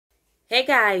Hey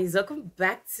guys, welcome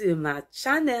back to my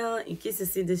channel. In case you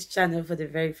see this channel for the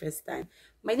very first time,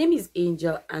 my name is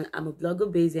Angel and I'm a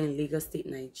blogger based in Lagos State,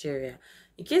 Nigeria.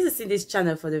 In case you see this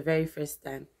channel for the very first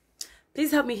time,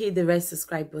 please help me hit the red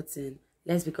subscribe button.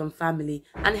 Let's become family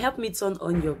and help me turn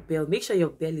on your bell. Make sure your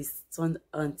bell is turned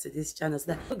on to this channel so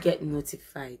that you get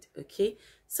notified, okay?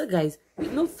 So guys,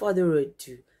 with no further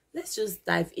ado, let's just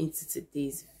dive into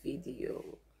today's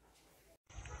video.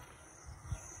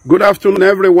 Good afternoon,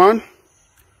 everyone.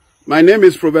 My name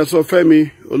is Professor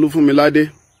Femi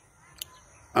Olufumilade.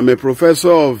 I'm a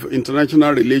professor of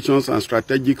international relations and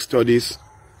strategic studies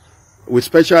with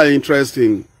special interest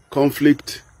in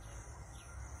conflict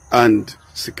and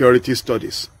security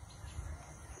studies.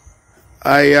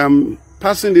 I am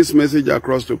passing this message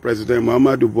across to President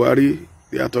Muhammadu Buhari,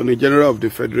 the Attorney General of the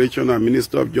Federation and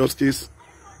Minister of Justice,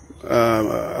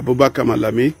 Abubakar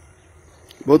Malami.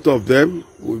 Both of them,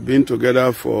 we've been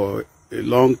together for a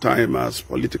long time as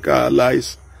political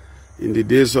allies in the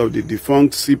days of the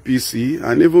defunct CPC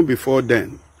and even before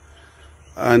then.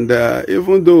 And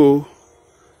even though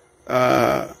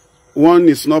one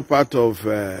is not part of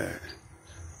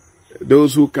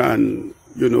those who can,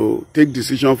 take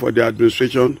decision for the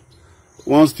administration,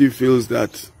 one still feels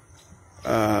that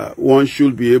one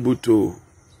should be able to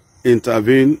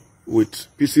intervene with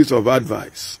pieces of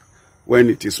advice when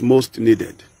it is most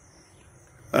needed.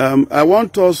 I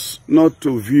want us not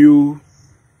to view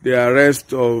the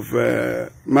arrest of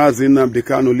MAZI NNAMDI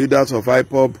KANU, leaders of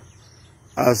IPOB,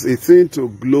 as a thing to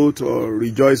gloat or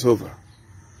rejoice over.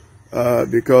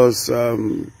 Because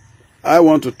I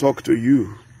want to talk to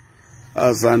you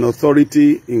as an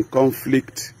authority in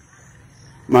conflict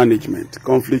management,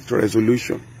 conflict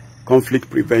resolution, conflict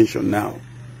prevention now.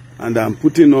 And I'm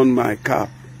putting on my cap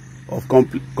of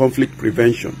conflict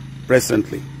prevention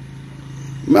presently.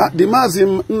 The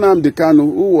MAZI NNAMDI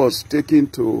KANU, who was taken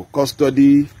to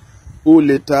custody, who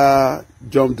later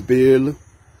jumped bail,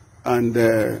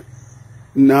 and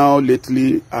now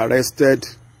lately arrested,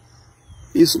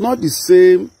 is not the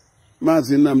same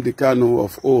MAZI NNAMDI KANU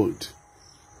of old.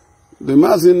 The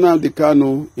MAZI NNAMDI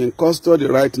KANU in custody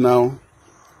right now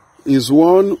is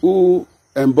one who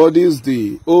embodies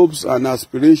the hopes and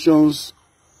aspirations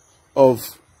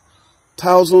of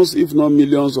thousands, if not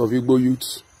millions, of Igbo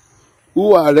youths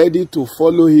who are ready to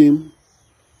follow him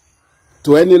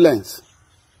to any length.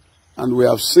 And we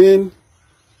have seen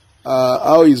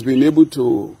how he's been able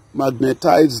to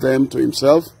magnetize them to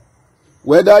himself.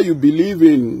 Whether you believe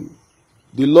in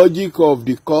the logic of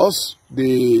the cause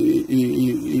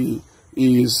he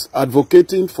is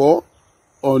advocating for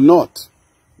or not,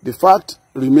 the fact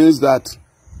remains that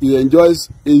he enjoys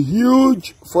a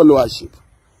huge followership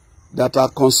that are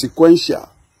consequential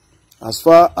as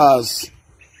far as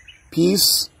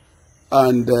peace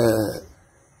and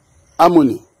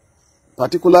harmony,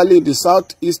 particularly in the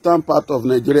southeastern part of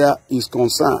Nigeria, is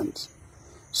concerned.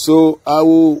 So I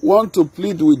will want to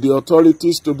plead with the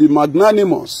authorities to be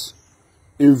magnanimous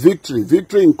in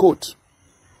victory in quote,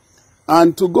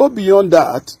 and to go beyond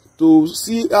that to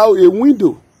see how a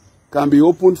window can be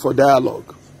opened for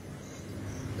dialogue,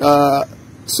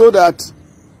 so that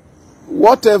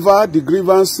whatever the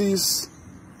grievances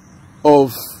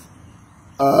of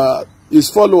his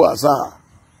followers are,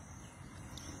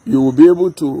 you will be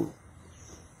able to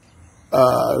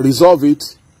resolve it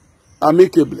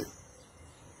amicably.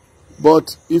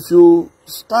 But if you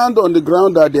stand on the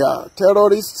ground that they are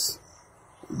terrorists,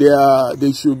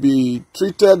 they should be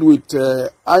treated with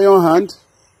iron hand,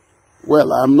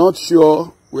 well, I'm not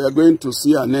sure we are going to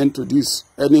see an end to this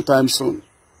anytime soon.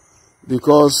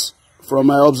 Because from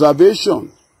my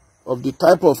observation of the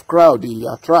type of crowd he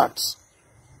attracts,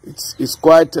 it's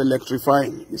quite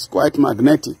electrifying, it's quite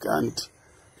magnetic, and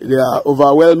they are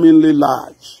overwhelmingly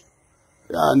large.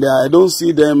 And I don't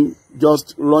see them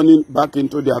just running back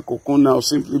into their cocoon now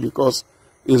simply because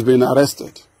he's been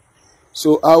arrested.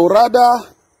 So I would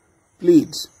rather plead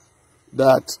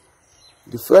that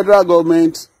the federal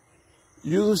government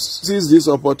uses this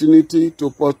opportunity to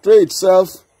portray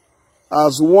itself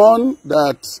as one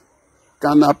that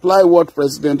can apply what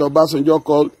President Obasanjo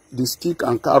called the stick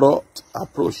and carrot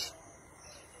approach,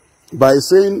 by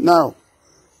saying, now,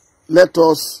 let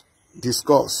us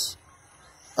discuss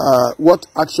what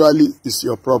actually is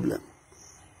your problem.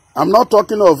 I'm not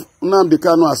talking of Nnamdi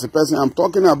Kanu as a person, I'm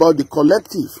talking about the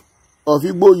collective of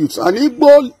Igbo youths and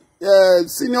Igbo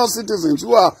senior citizens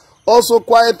who are also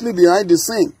quietly behind the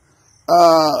scene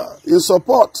in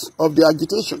support of the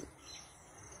agitation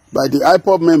by the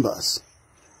IPOB members.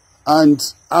 And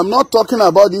I'm not talking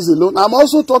about this alone. I'm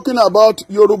also talking about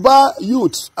Yoruba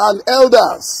youths and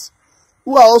elders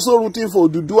who are also rooting for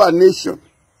Dudua nation.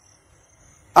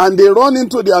 And they run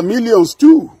into their millions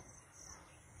too.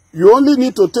 You only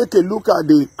need to take a look at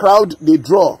the crowd they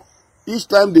draw each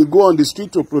time they go on the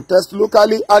street to protest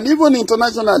locally and even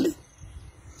internationally.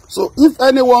 So if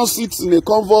anyone sits in a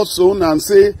comfort zone and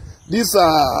say, these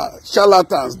are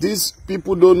charlatans, these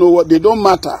people don't know what, they don't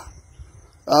matter.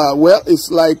 Well, it's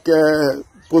like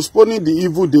postponing the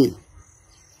evil day.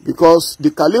 Because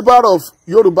the caliber of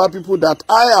Yoruba people that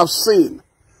I have seen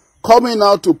coming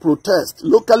out to protest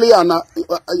locally and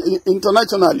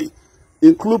internationally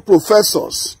include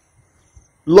professors,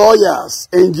 lawyers,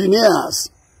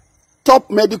 engineers, top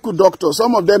medical doctors,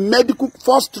 some of them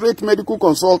first-rate medical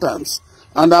consultants.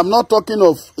 And I'm not talking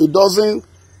of a dozen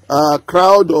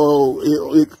crowd or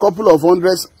a couple of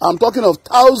hundreds. I'm talking of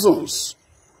thousands,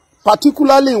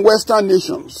 particularly in Western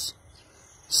nations.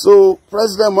 So,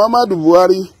 President Muhammadu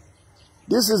Buhari,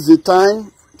 this is the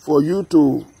time for you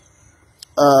to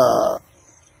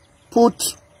put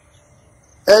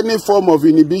any form of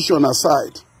inhibition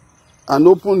aside and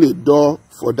open a door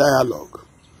for dialogue.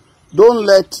 Don't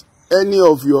let any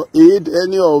of your aid,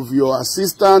 any of your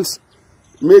assistants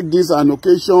make this an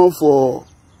occasion for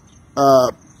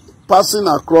passing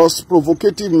across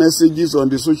provocative messages on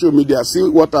the social media. See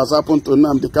what has happened to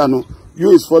Nnamdi Kanu.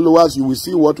 You, his followers, you will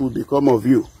see what will become of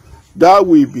you. That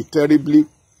will be terribly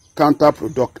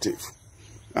counterproductive.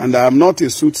 And I am not a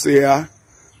soothsayer.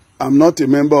 I'm not a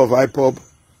member of IPOB,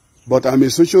 but I'm a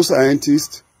social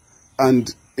scientist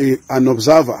and an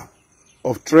observer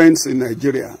of trends in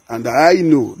Nigeria. And I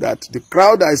know that the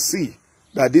crowd I see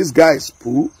that these guys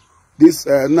pull, this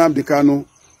Nnamdi Kanu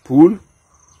pull,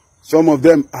 some of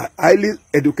them are highly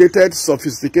educated,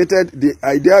 sophisticated. The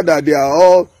idea that they are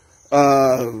all,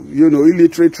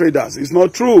 illiterate traders is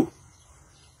not true.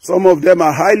 Some of them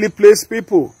are highly placed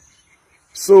people.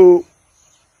 So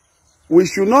we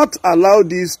should not allow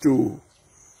this to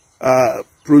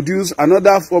produce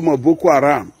another form of Boko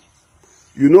Haram.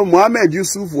 You know, Mohammed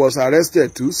Yusuf was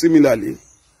arrested too, similarly.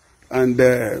 And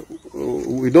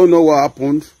we don't know what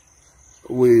happened.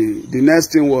 The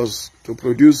next thing was to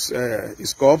produce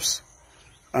his corpse.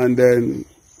 And then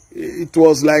it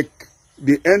was like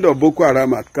the end of Boko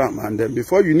Haram had come. And then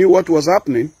before you knew what was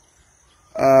happening,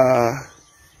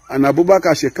 an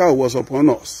Abubakar Shekau was upon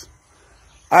us.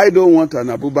 I don't want an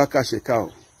Abubakar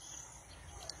Shekau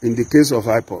in the case of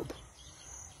IPOB.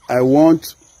 I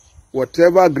want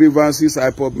whatever grievances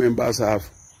IPOB members have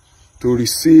to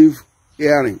receive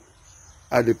hearing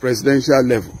at the presidential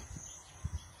level.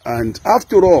 And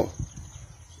after all,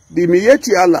 the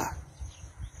Miyetti Allah,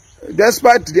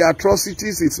 despite the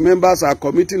atrocities its members are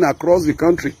committing across the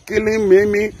country, killing,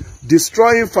 maiming,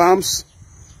 destroying farms,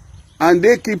 and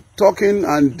they keep talking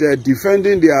and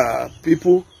defending their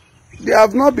people, they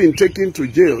have not been taken to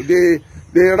jail.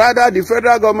 Rather, the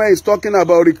federal government is talking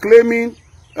about reclaiming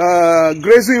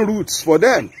grazing routes for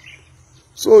them.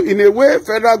 So in a way,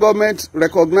 federal government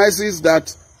recognizes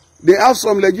that they have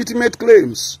some legitimate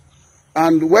claims.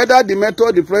 And whether the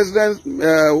method the president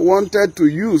wanted to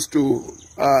use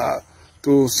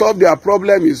to solve their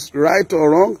problem is right or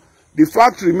wrong, the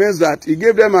fact remains that he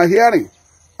gave them a hearing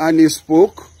and he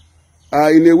spoke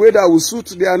in a way that will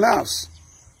suit their nerves.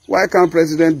 Why can't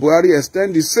President Buhari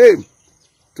extend the same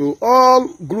to all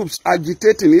groups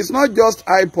agitating? It's not just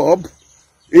IPOB.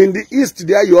 In the east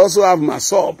there, you also have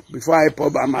MASOB before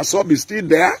IPOB, and MASOB is still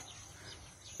there.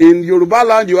 In Yoruba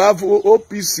land, you have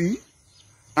OPC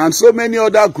and so many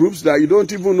other groups that you don't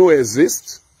even know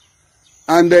exist.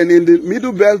 And then in the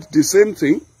Middle Belt, the same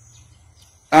thing.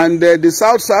 And the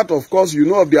South, of course, you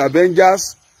know of the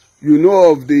Avengers, you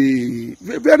know of the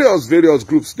various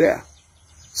groups there.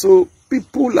 So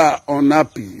people are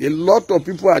unhappy. A lot of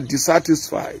people are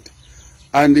dissatisfied.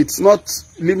 And it's not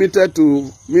limited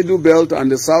to Middle Belt and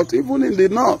the South, even in the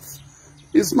North.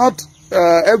 It's not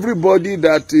everybody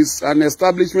that is an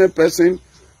establishment person.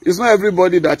 It's not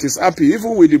everybody that is happy,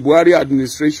 even with the Buhari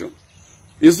administration.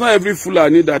 It's not every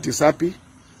Fulani that is happy.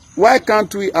 Why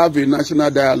can't we have a national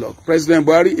dialogue? President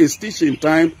Buhari, a stitch in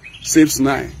time saves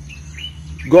 9.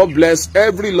 God bless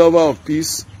every lover of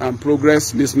peace and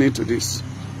progress listening to this.